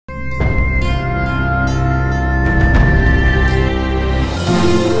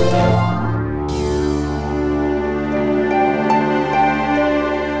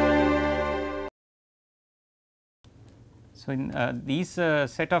So, in these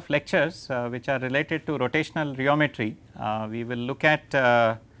set of lectures which are related to rotational rheometry, we will look at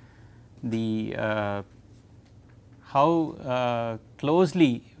the how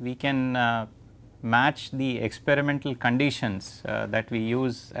closely we can match the experimental conditions that we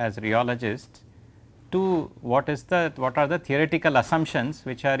use as rheologists to what are the theoretical assumptions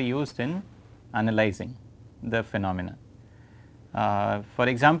which are used in analyzing the phenomena. For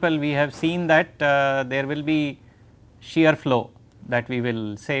example, we have seen that there will be shear flow that we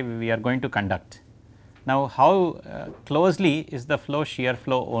will say we are going to conduct. Now, how closely is the flow shear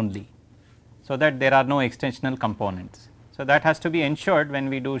flow only, so that there are no extensional components. So, that has to be ensured when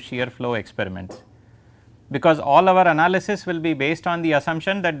we do shear flow experiments, because all our analysis will be based on the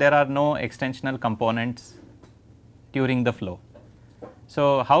assumption that there are no extensional components during the flow.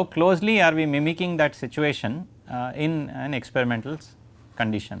 So, how closely are we mimicking that situation in an experimental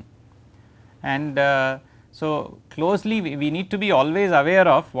condition? And so, closely we need to be always aware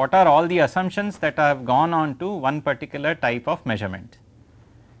of what are all the assumptions that have gone on to one particular type of measurement,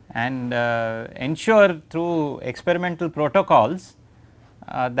 and ensure through experimental protocols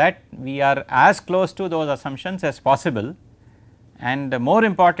that we are as close to those assumptions as possible. And more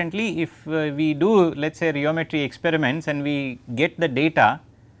importantly, if we do let us say rheometry experiments and we get the data,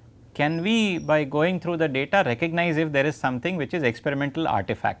 can we by going through the data recognize if there is something which is experimental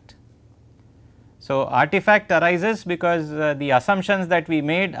artifact. So, artifact arises because the assumptions that we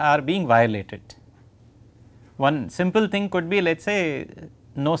made are being violated. One simple thing could be, let us say,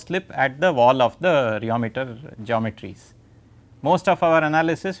 no slip at the wall of the rheometer geometries. Most of our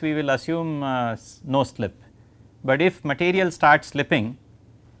analysis we will assume no slip, but if material starts slipping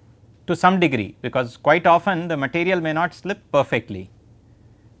to some degree, because quite often the material may not slip perfectly.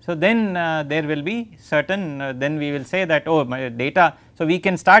 So, then there will be certain then we will say that, oh, my data. So, we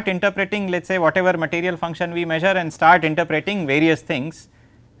can start interpreting, let us say, whatever material function we measure and start interpreting various things,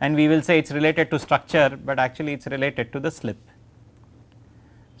 and we will say it is related to structure, but actually it is related to the slip.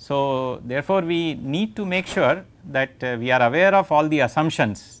 So, therefore, we need to make sure that we are aware of all the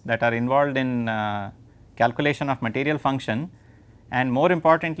assumptions that are involved in calculation of material function, and more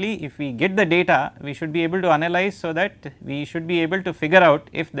importantly, if we get the data, we should be able to analyze, so that we should be able to figure out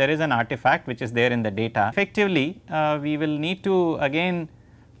if there is an artifact which is there in the data. Effectively, we will need to again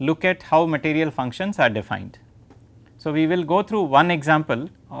look at how material functions are defined. So, we will go through one example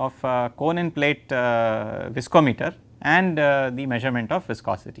of cone and plate viscometer and the measurement of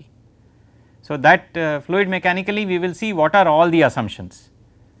viscosity. So, that fluid mechanically we will see what are all the assumptions,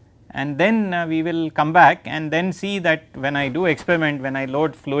 and then we will come back and then see that when I do experiment, when I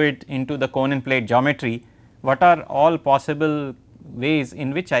load fluid into the cone and plate geometry, what are all possible ways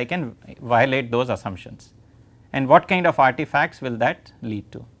in which I can violate those assumptions, and what kind of artifacts will that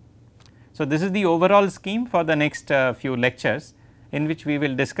lead to. So, this is the overall scheme for the next few lectures, in which we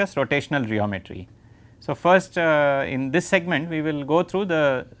will discuss rotational rheometry. So, first in this segment we will go through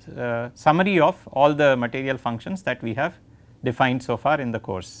the summary of all the material functions that we have defined so far in the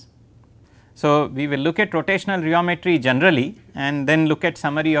course. So, we will look at rotational rheometry generally, and then look at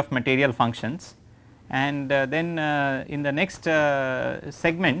summary of material functions, and then in the next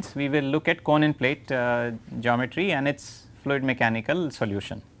segments we will look at cone and plate geometry and its fluid mechanical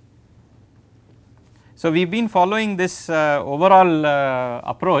solution. So, we have been following this overall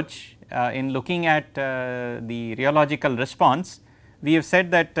approach in looking at the rheological response. We have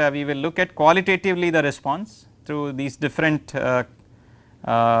said that we will look at qualitatively the response through these different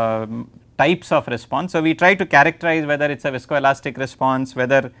types of response. So, we try to characterize whether it is a viscoelastic response,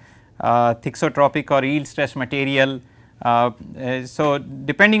 whether thixotropic or yield stress material. So,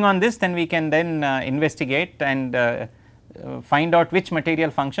 depending on this, then we can then investigate and find out which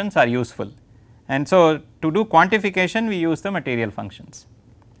material functions are useful. And so, to do quantification we use the material functions,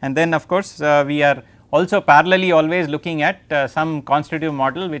 and then of course, we are also parallelly always looking at some constitutive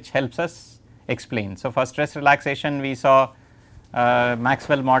model which helps us explain. So, for stress relaxation we saw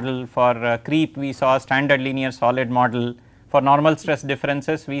Maxwell model, for creep we saw standard linear solid model, for normal stress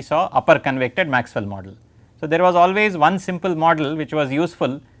differences we saw upper convected Maxwell model. So, there was always one simple model which was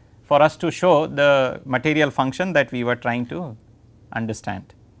useful for us to show the material function that we were trying to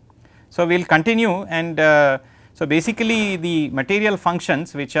understand. So, we will continue, and so basically the material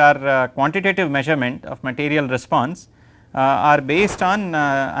functions which are quantitative measurement of material response are based on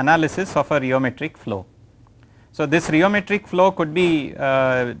analysis of a rheometric flow. So, this rheometric flow could be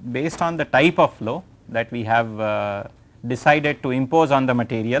based on the type of flow that we have decided to impose on the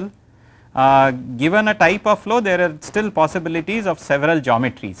material. Given a type of flow, there are still possibilities of several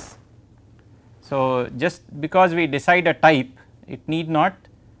geometries. So, just because we decide a type, it need not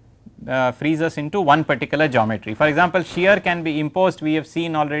freeze us into one particular geometry. For example, shear can be imposed, we have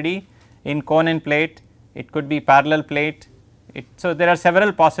seen already in cone and plate, it could be parallel plate. So, there are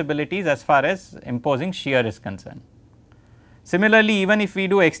several possibilities as far as imposing shear is concerned. Similarly, even if we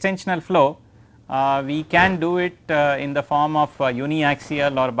do extensional flow, we can do it in the form of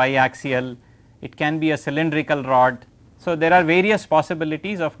uniaxial or biaxial, it can be a cylindrical rod. So, there are various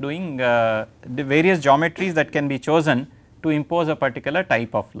possibilities of doing the various geometries that can be chosen to impose a particular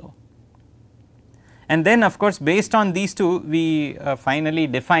type of flow. And then of course, based on these two we finally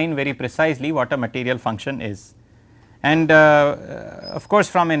define very precisely what a material function is. And of course,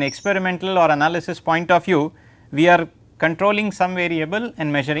 from an experimental or analysis point of view, we are controlling some variable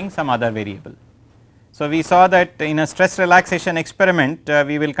and measuring some other variable. So, we saw that in a stress relaxation experiment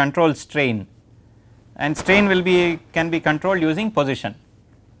we will control strain, and strain will be can be controlled using position,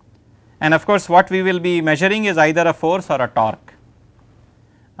 and of course, what we will be measuring is either a force or a torque.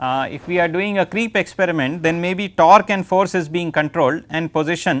 If we are doing a creep experiment, then maybe torque and force is being controlled and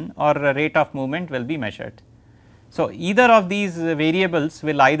position or rate of movement will be measured. So, either of these variables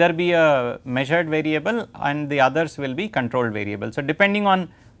will either be a measured variable and the others will be controlled variable. So, depending on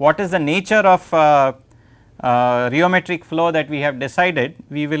what is the nature of rheometric flow that we have decided,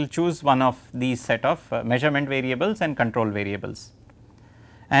 we will choose one of these set of measurement variables and control variables.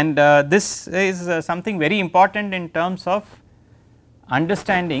 And this is something very important in terms of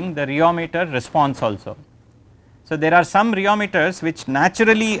understanding the rheometer response also. So, there are some rheometers which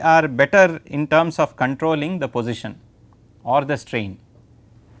naturally are better in terms of controlling the position or the strain,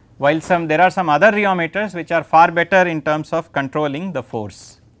 while there are some other rheometers which are far better in terms of controlling the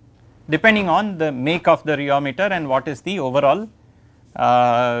force, depending on the make of the rheometer and what is the overall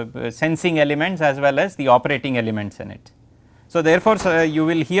sensing elements as well as the operating elements in it. So, therefore, you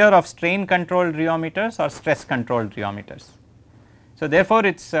will hear of strain controlled rheometers or stress controlled rheometers. So, therefore,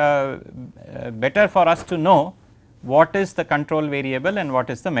 it is better for us to know what is the control variable and what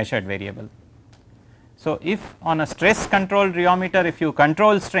is the measured variable. So, if on a stress controlled rheometer, if you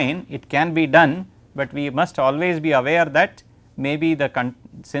control strain, it can be done, but we must always be aware that maybe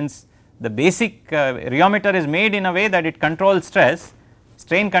since the basic rheometer is made in a way that it controls stress,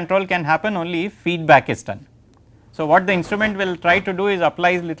 strain control can happen only if feedback is done. So, what the instrument will try to do is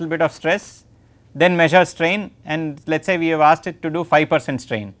apply a little bit of stress, then measure strain, and let us say we have asked it to do 5%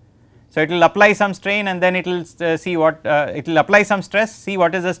 strain. So, it will apply some strain and then it will see what it will apply some stress, see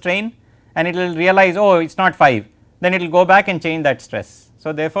what is the strain, and it will realize, oh, it is not 5, then it will go back and change that stress.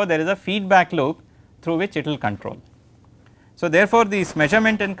 So, therefore, there is a feedback loop through which it will control. So, therefore, these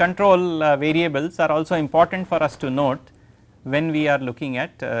measurement and control variables are also important for us to note when we are looking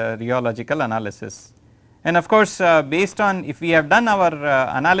at rheological analysis. And of course, based on if we have done our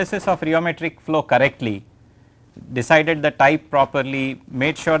analysis of rheometric flow correctly, decided the type properly,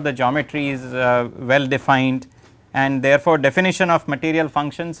 made sure the geometry is well defined, and therefore, definition of material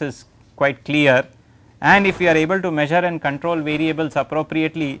functions is quite clear, and if we are able to measure and control variables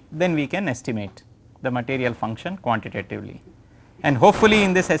appropriately, then we can estimate the material function quantitatively, and hopefully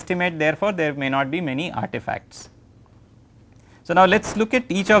in this estimate, therefore, there may not be many artifacts. So, now let us look at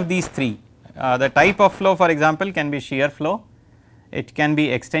each of these three. The type of flow, for example, can be shear flow, it can be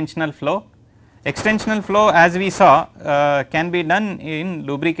extensional flow. Extensional flow, as we saw, can be done in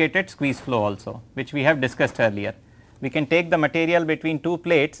lubricated squeeze flow also, which we have discussed earlier. We can take the material between two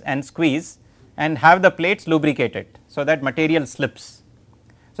plates and squeeze and have the plates lubricated, so that material slips.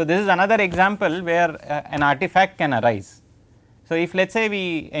 So, this is another example where an artifact can arise. So, if let us say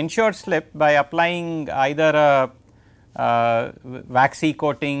we ensure slip by applying either a waxy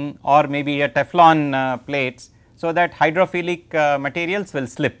coating or maybe a Teflon plates, so that hydrophilic materials will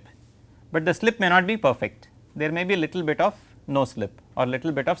slip, but the slip may not be perfect, there may be a little bit of no slip or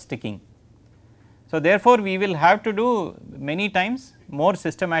little bit of sticking. So, therefore, we will have to do many times more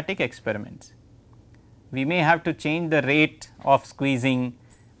systematic experiments. We may have to change the rate of squeezing,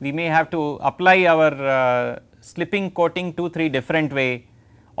 we may have to apply our slipping coating 2-3 different way,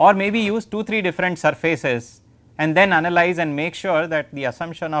 or maybe use 2-3 different surfaces and then analyze and make sure that the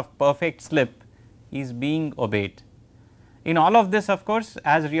assumption of perfect slip is being obeyed. In all of this, of course,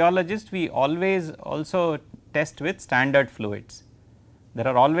 as rheologists we always also test with standard fluids. There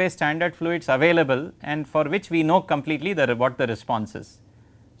are always standard fluids available and for which we know completely what the response is.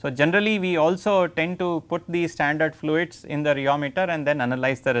 So, generally we also tend to put these standard fluids in the rheometer and then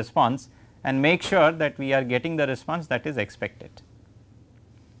analyze the response and make sure that we are getting the response that is expected.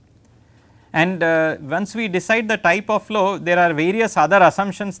 And once we decide the type of flow, there are various other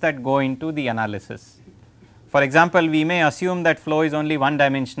assumptions that go into the analysis. For example, we may assume that flow is only one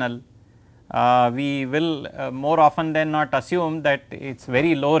dimensional, we will more often than not assume that it is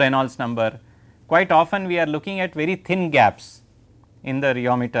very low Reynolds number. Quite often we are looking at very thin gaps in the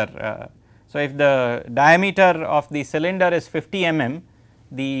rheometer. So, if the diameter of the cylinder is 50 mm,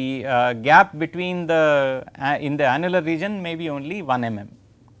 the gap between the in the annular region may be only 1 mm.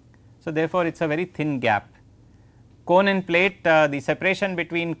 So, therefore, it is a very thin gap. Cone and plate, the separation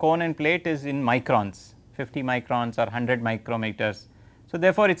between cone and plate is in microns, 50 microns or 100 micrometers. So,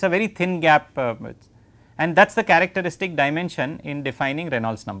 therefore, it is a very thin gap and that is the characteristic dimension in defining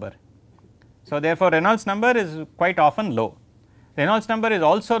Reynolds number. So, therefore, Reynolds number is quite often low. Reynolds number is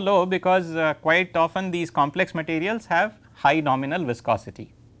also low because quite often these complex materials have high nominal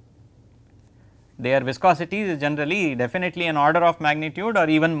viscosity. Their viscosity is generally definitely an order of magnitude or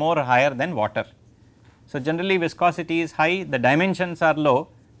even more higher than water. So, generally viscosity is high, the dimensions are low.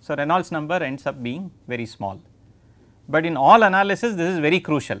 So, Reynolds number ends up being very small, but in all analysis this is very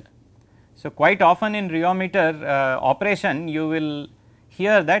crucial. So, quite often in rheometer operation you will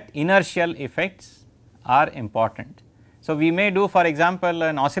hear that inertial effects are important. So, we may do for example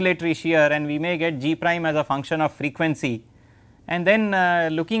an oscillatory shear and we may get G prime as a function of frequency, and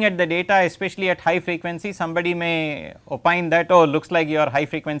then looking at the data especially at high frequency somebody may opine that, oh, looks like your high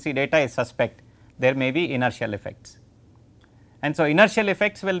frequency data is suspect, there may be inertial effects. And so, inertial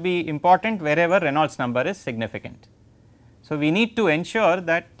effects will be important wherever Reynolds number is significant. So, we need to ensure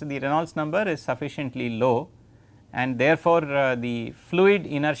that the Reynolds number is sufficiently low, and therefore, the fluid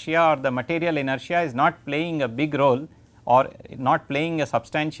inertia or the material inertia is not playing a big role or not playing a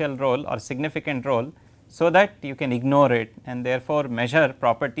substantial role or significant role, so that you can ignore it and therefore, measure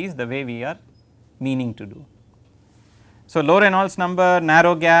properties the way we are meaning to do. So, low Reynolds number,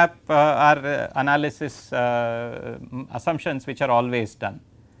 narrow gap are analysis assumptions which are always done.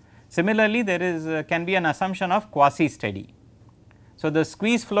 Similarly, there is can be an assumption of quasi steady. So, the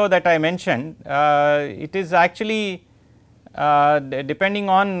squeeze flow that I mentioned, it is actually depending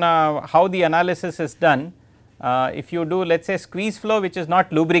on how the analysis is done. If you do, let us say, squeeze flow which is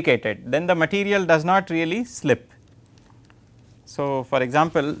not lubricated, then the material does not really slip. So, for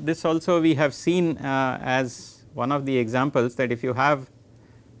example, this also we have seen as one of the examples, that if you have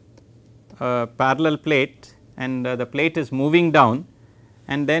a parallel plate and the plate is moving down,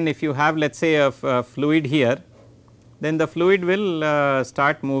 and then if you have, let us say, a fluid here, then the fluid will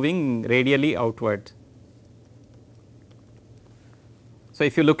start moving radially outward. So,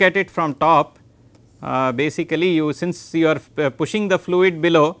 if you look at it from top, basically you, since you are pushing the fluid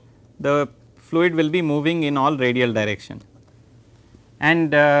below, the fluid will be moving in all radial direction,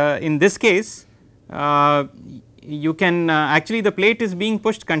 and in this case you can actually the plate is being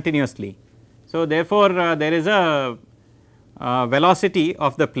pushed continuously. So, therefore, there is a velocity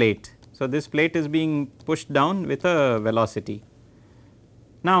of the plate. So, this plate is being pushed down with a velocity.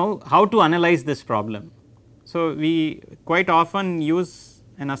 Now, how to analyze this problem? So, we quite often use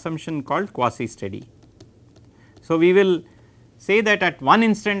an assumption called quasi steady. So, we will say that at one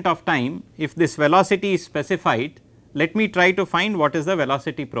instant of time, if this velocity is specified, let me try to find what is the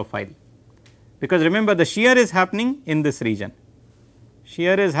velocity profile, because remember the shear is happening in this region,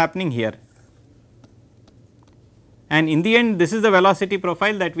 shear is happening here, and in the end this is the velocity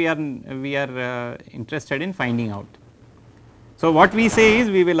profile that we are interested in finding out. So, what we say is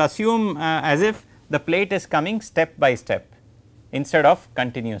we will assume as if the plate is coming step by step instead of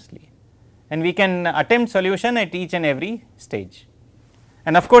continuously, and we can attempt solution at each and every stage.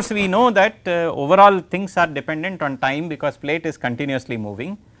 And of course, we know that overall things are dependent on time, because plate is continuously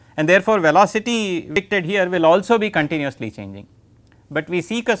moving, and therefore, velocity predicted here will also be continuously changing, but we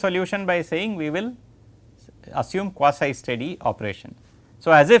seek a solution by saying we will assume quasi steady operation.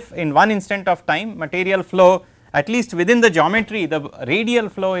 So, as if in one instant of time material flow, at least within the geometry, the radial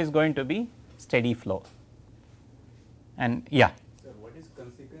flow is going to be steady flow. And yeah. Sir, what is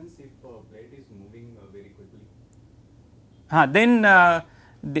consequence if plate is moving very quickly? Then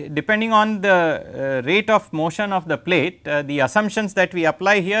depending on the rate of motion of the plate, the assumptions that we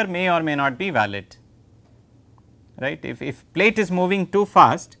apply here may or may not be valid, right. If plate is moving too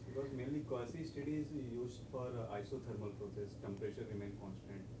fast, because mainly quasi steady is used for isothermal process, temperature remain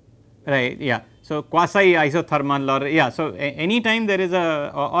constant, right. Yeah. So, quasi isothermal, or yeah. So, any time there is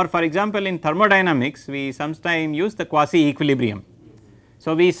a, or for example, in thermodynamics we sometimes use the quasi equilibrium.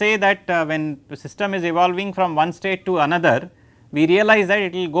 So, we say that when the system is evolving from one state to another, we realize that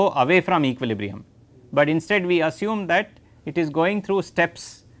it will go away from equilibrium, but instead we assume that it is going through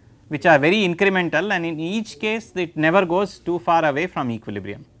steps which are very incremental, and in each case it never goes too far away from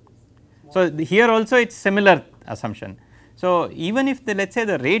equilibrium. So, here also it is similar assumption. So, even if let us say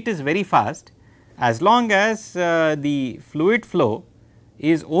the rate is very fast, as long as the fluid flow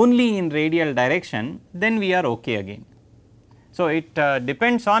is only in radial direction, then we are okay again. So, it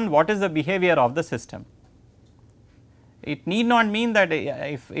depends on what is the behavior of the system. It need not mean that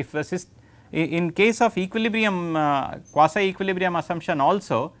if a system, in case of equilibrium quasi equilibrium assumption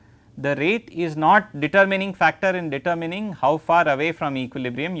also, the rate is not determining factor in determining how far away from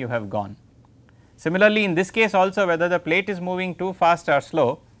equilibrium you have gone. Similarly, in this case also, whether the plate is moving too fast or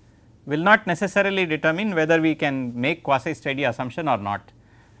slow will not necessarily determine whether we can make quasi steady assumption or not.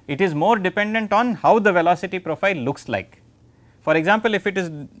 It is more dependent on how the velocity profile looks like. For example, if it is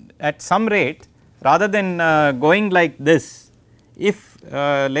at some rate, rather than going like this, if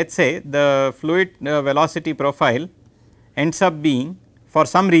let us say the fluid velocity profile ends up being for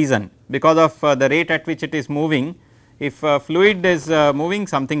some reason because of the rate at which it is moving, if fluid is moving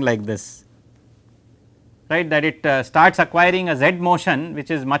something like this, right, that it starts acquiring a z motion which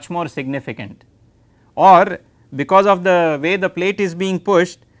is much more significant, or because of the way the plate is being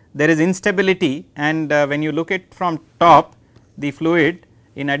pushed there is instability, and when you look at from top, the fluid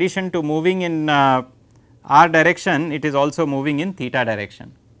in addition to moving in r direction, it is also moving in theta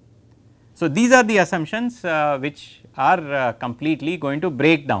direction. So, these are the assumptions which are completely going to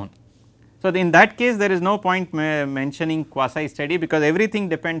break down. So, in that case there is no point mentioning quasi steady, because everything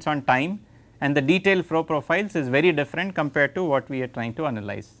depends on time and the detailed flow profiles is very different compared to what we are trying to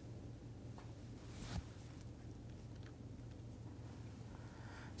analyze.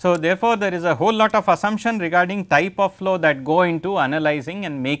 So, therefore, there is a whole lot of assumption regarding type of flow that go into analyzing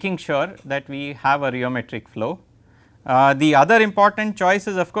and making sure that we have a rheometric flow. The other important choice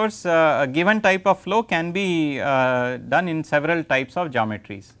is of course, a given type of flow can be done in several types of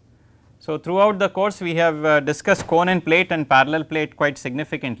geometries. So, throughout the course we have discussed cone and plate and parallel plate quite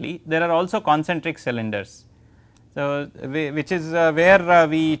significantly. There are also concentric cylinders. So, which is where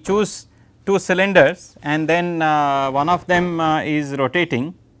we choose two cylinders and then one of them is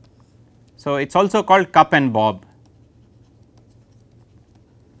rotating. So, it is also called cup and bob.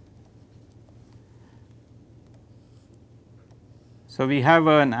 So, we have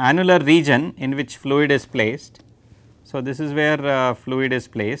an annular region in which fluid is placed. So, this is where fluid is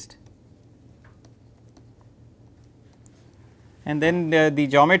placed, and then the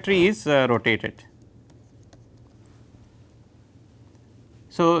geometry is rotated.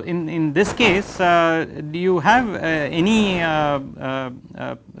 So, in this case do you have any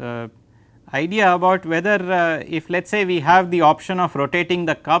idea about whether if let us say we have the option of rotating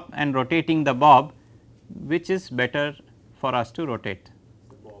the cup and rotating the bob, which is better for us to rotate?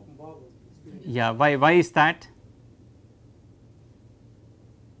 Yeah, why is that?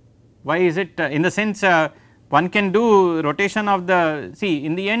 Why is it in the sense one can do rotation of the, see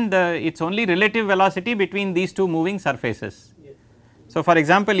in the end it is only relative velocity between these two moving surfaces. So, for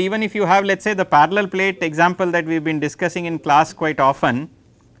example, even if you have let us say the parallel plate example that we have been discussing in class quite often,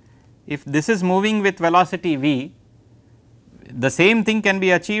 if this is moving with velocity v, the same thing can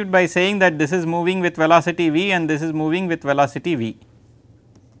be achieved by saying that this is moving with velocity v and this is moving with velocity v,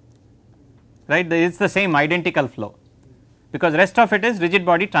 right. It is the same identical flow, because rest of it is rigid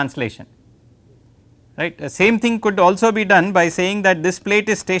body translation, right. The same thing could also be done by saying that this plate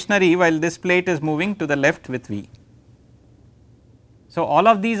is stationary while this plate is moving to the left with v. So, all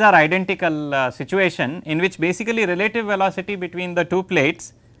of these are identical situation in which basically relative velocity between the two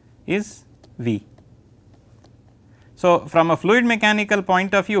plates is v. So, from a fluid mechanical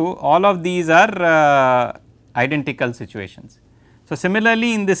point of view, all of these are identical situations. So,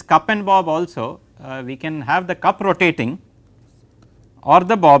 similarly in this cup and bob also we can have the cup rotating or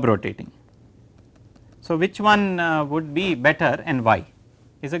the bob rotating. So, which one would be better and why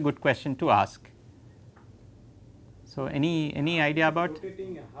is a good question to ask. So, any idea about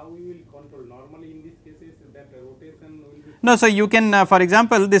rotating, how we will control? Normally in these cases that rotation will be. No, so you can for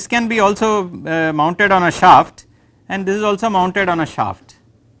example, this can be also mounted on a shaft and this is also mounted on a shaft,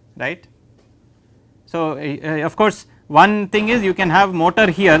 right. So, of course, one thing is you can have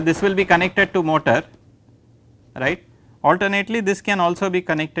motor here, this will be connected to motor, right. Alternately this can also be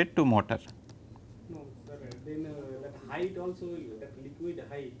connected to motor. No sir, then that height also, that liquid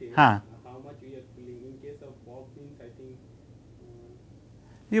height, Huh. how much we are filling in case of bob means I think.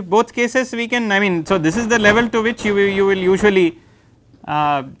 Both cases we can, I mean, so this is the level to which you will usually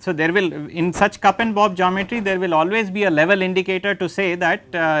so there will in such cup and bob geometry there will always be a level indicator to say that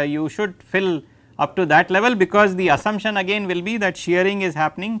you should fill up to that level, because the assumption again will be that shearing is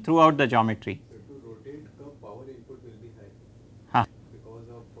happening throughout the geometry. So, to rotate curve power input will be high. Huh. Because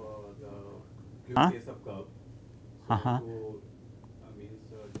of the fluid case of curve.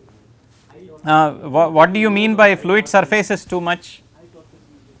 So, What do you mean by fluid surface is too much?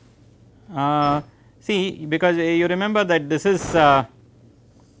 See, because you remember that this is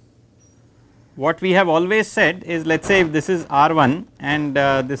what we have always said is, let us say if this is R1 and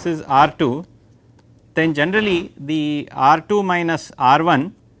this is R2, then generally the R2 minus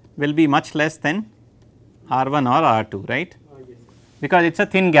R1 will be much less than R1 or R2, right, Yes. because it is a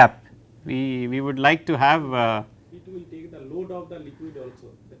thin gap. We would like to have It will take the load of the liquid also.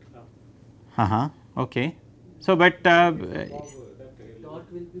 okay. So, but That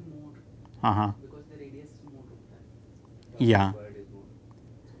Torque will be more because the radius is more of that. yeah. It's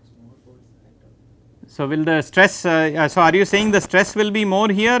more towards that. So, will the stress, so are you saying the stress will be more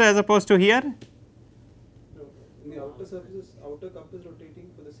here as opposed to here? No, in the outer surfaces, outer cup is rotating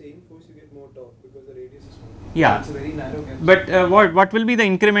for the same force, you get more torque because the radius is smaller. Yeah, It's a very narrow gap. but what will be the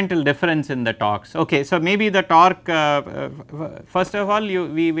incremental difference in the torques? Okay, so maybe the torque, first of all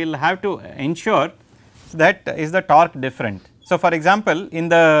we will have to ensure that is the torque different. So, for example, in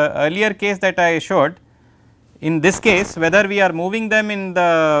the earlier case that I showed, in this case whether we are moving them in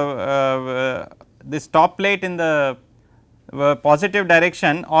the this top plate in the positive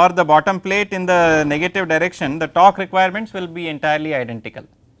direction or the bottom plate in the negative direction, the torque requirements will be entirely identical,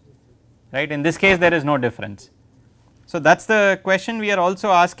 right. In this case there is no difference. So, that is the question we are also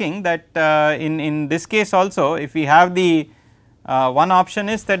asking, that in this case also if we have the one option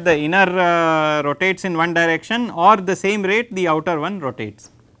is that the inner rotates in one direction or the same rate the outer one rotates,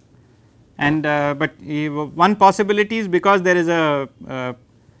 and but one possibility is because there is a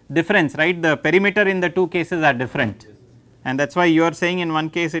difference, right, the perimeter in the two cases are different, and that is why you are saying in one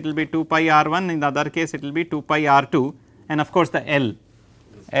case it will be 2 pi r1, in the other case it will be 2 pi r2, and of course the L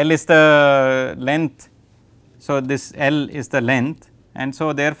is the length. So, this L is the length, and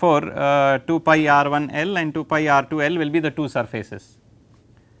so therefore, 2 pi r1 L and 2 pi r2 L will be the two surfaces.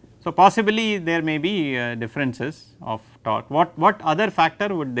 So, possibly there may be differences of torque. What other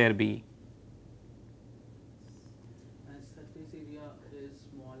factor would there be? As surface area is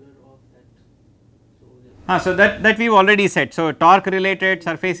smaller of that, So that we have already said. So, torque related,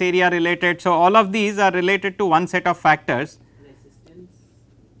 surface area related. So, all of these are related to one set of factors.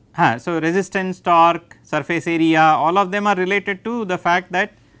 resistance. So, resistance, torque, surface area, all of them are related to the fact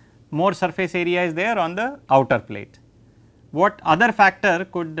that more surface area is there on the outer plate. What other factor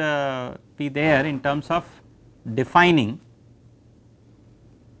could be there in terms of defining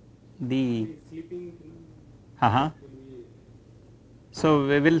the Slipping So,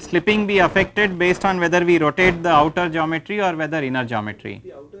 will slipping be affected based on whether we rotate the outer geometry or whether inner geometry?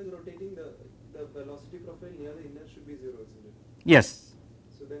 The outer is rotating, the velocity profile near the inner should be 0, isn't it? Yes.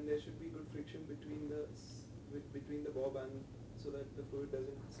 So then there should be good friction between the bob and so that the fluid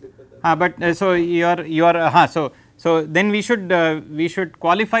doesn't slip at that. But so you are so then we should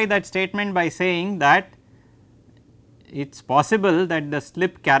qualify that statement by saying that it is possible that the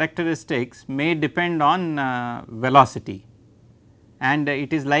slip characteristics may depend on velocity, and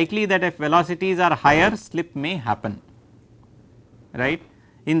it is likely that if velocities are higher, slip may happen, right.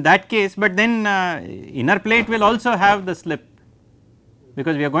 In that case, but then inner plate will also have the slip,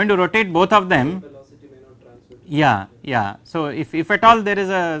 because we are going to rotate both of them. Velocity may not transfer. Yeah. So, if at all there is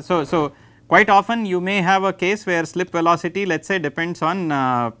a, so quite often you may have a case where slip velocity, let us say, depends on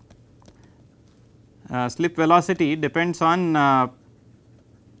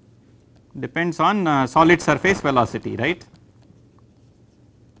solid surface velocity, right.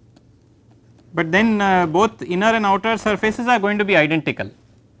 But then both inner and outer surfaces are going to be identical.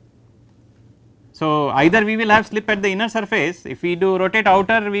 So, either we will have slip at the inner surface, if we do rotate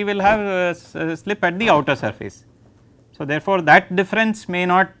outer we will have slip at the outer surface. So, therefore, that difference may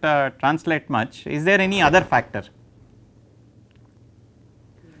not translate much. Is there any other factor?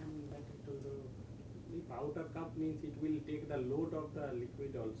 If outer cup means it will take the load of the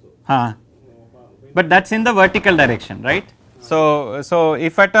liquid also. But that is in the vertical direction, right. So,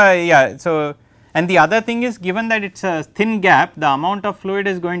 if at a so, and the other thing is, given that it is a thin gap, the amount of fluid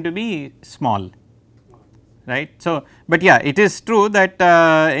is going to be small, right. So, but it is true that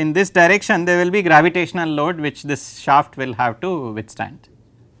in this direction there will be gravitational load which this shaft will have to withstand.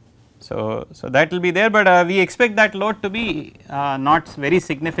 So, that will be there, but we expect that load to be not very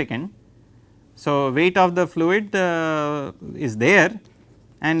significant. So, weight of the fluid is there,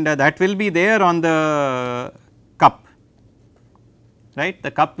 and that will be there on the cup, right.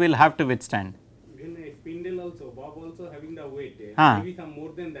 The cup will have to withstand. Then a spindle also, bob also having the weight, maybe some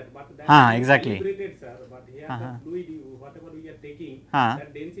more than that, but that is exactly. calibrated, sir. But here the fluid, whatever we are taking,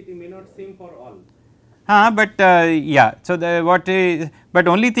 that density may not same for all. But so the but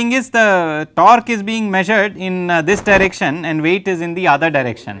only thing is the torque is being measured in this direction and weight is in the other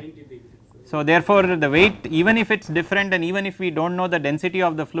direction. 90 degrees. So, therefore, the weight, even if it is different and even if we do not know the density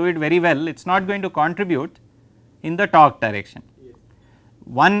of the fluid very well, it is not going to contribute in the torque direction. Yes.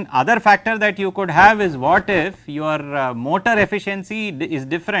 One other factor that you could have is what if your motor efficiency is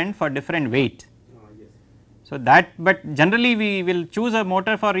different for different weight. Yes. So, that, but generally we will choose a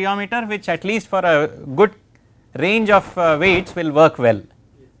motor for rheometer which at least for a good range of weights will work well.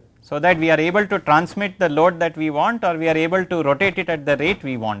 So, that we are able to transmit the load that we want, or we are able to rotate it at the rate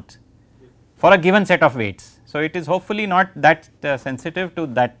we want for a given set of weights. So, it is hopefully not that sensitive to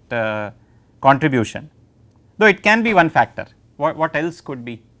that contribution, though it can be one factor. What else could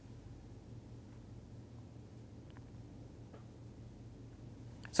be?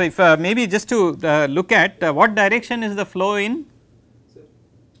 So, if maybe just to look at what direction is the flow in? Sir,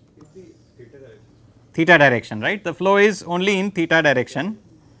 is the theta direction. Theta direction, right? The flow is only in theta direction.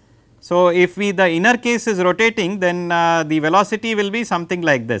 So, if we the inner case is rotating, then the velocity will be something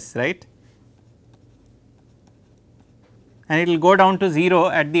like this, right, and it will go down to 0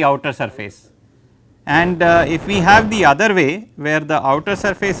 at the outer surface. And if we have the other way where the outer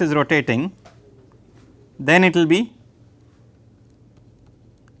surface is rotating, then it will be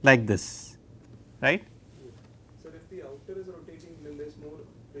like this, right. Sir, if the outer is rotating, then there is more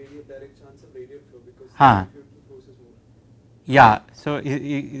radial direct chance of radial flow because Huh. the force is more. Yeah. So,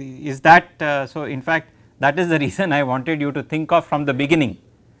 is that so in fact that is the reason I wanted you to think of from the beginning,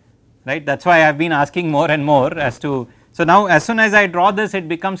 right. That is why I have been asking more and more as to. So, now as soon as I draw this, it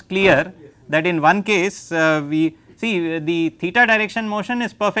becomes clear that in one case we see the theta direction motion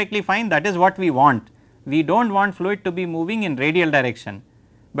is perfectly fine, that is what we want. We do not want fluid to be moving in radial direction,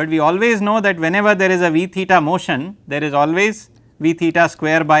 but we always know that whenever there is a v theta motion, there is always v theta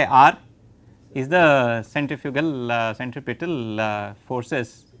square by r is the centripetal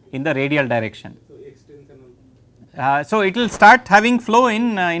forces in the radial direction. So, extensional. So, it will start having flow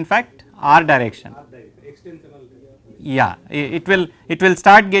in fact r direction. Extensional. Yeah, it will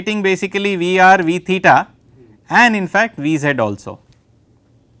start getting basically Vr, V theta and in fact Vz also.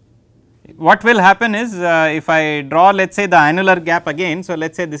 What will happen is if I draw, let us say, the annular gap again. So, let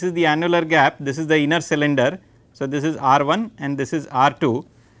us say this is the annular gap, this is the inner cylinder. So, this is R1 and this is R2,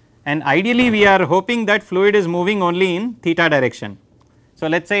 and ideally we are hoping that fluid is moving only in theta direction. So,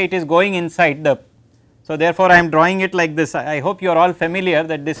 let us say it is going inside the. So, therefore, I am drawing it like this. I hope you are all familiar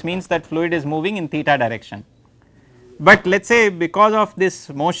that this means that fluid is moving in theta direction. But let us say because of this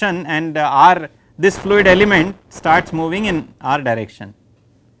motion and this fluid element starts moving in r direction,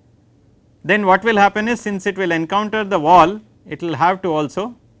 then what will happen is, since it will encounter the wall, it will have to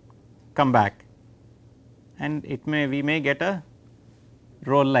also come back, and we may get a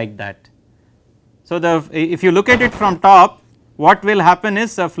roll like that. So, if you look at it from top, what will happen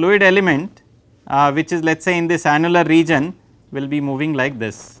is a fluid element which is, let us say, in this annular region will be moving like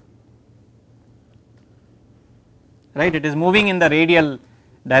this. Right, it is moving in the radial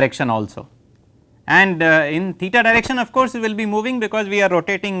direction also, and in theta direction of course it will be moving because we are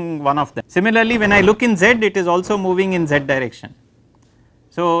rotating one of them. Similarly, when I look in z, it is also moving in z direction.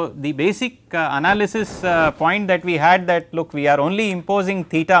 So, the basic analysis point that we had, that look, we are only imposing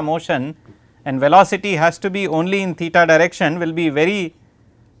theta motion and velocity has to be only in theta direction, will be very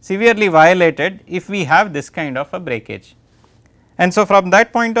severely violated if we have this kind of a breakage. And so, from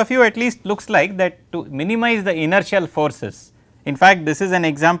that point of view, at least looks like that to minimize the inertial forces. In fact, this is an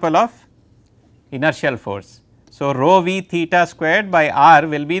example of inertial force. So, rho v theta squared by r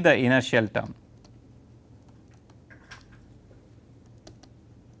will be the inertial term.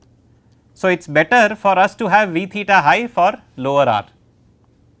 So, it is better for us to have v theta high for lower r.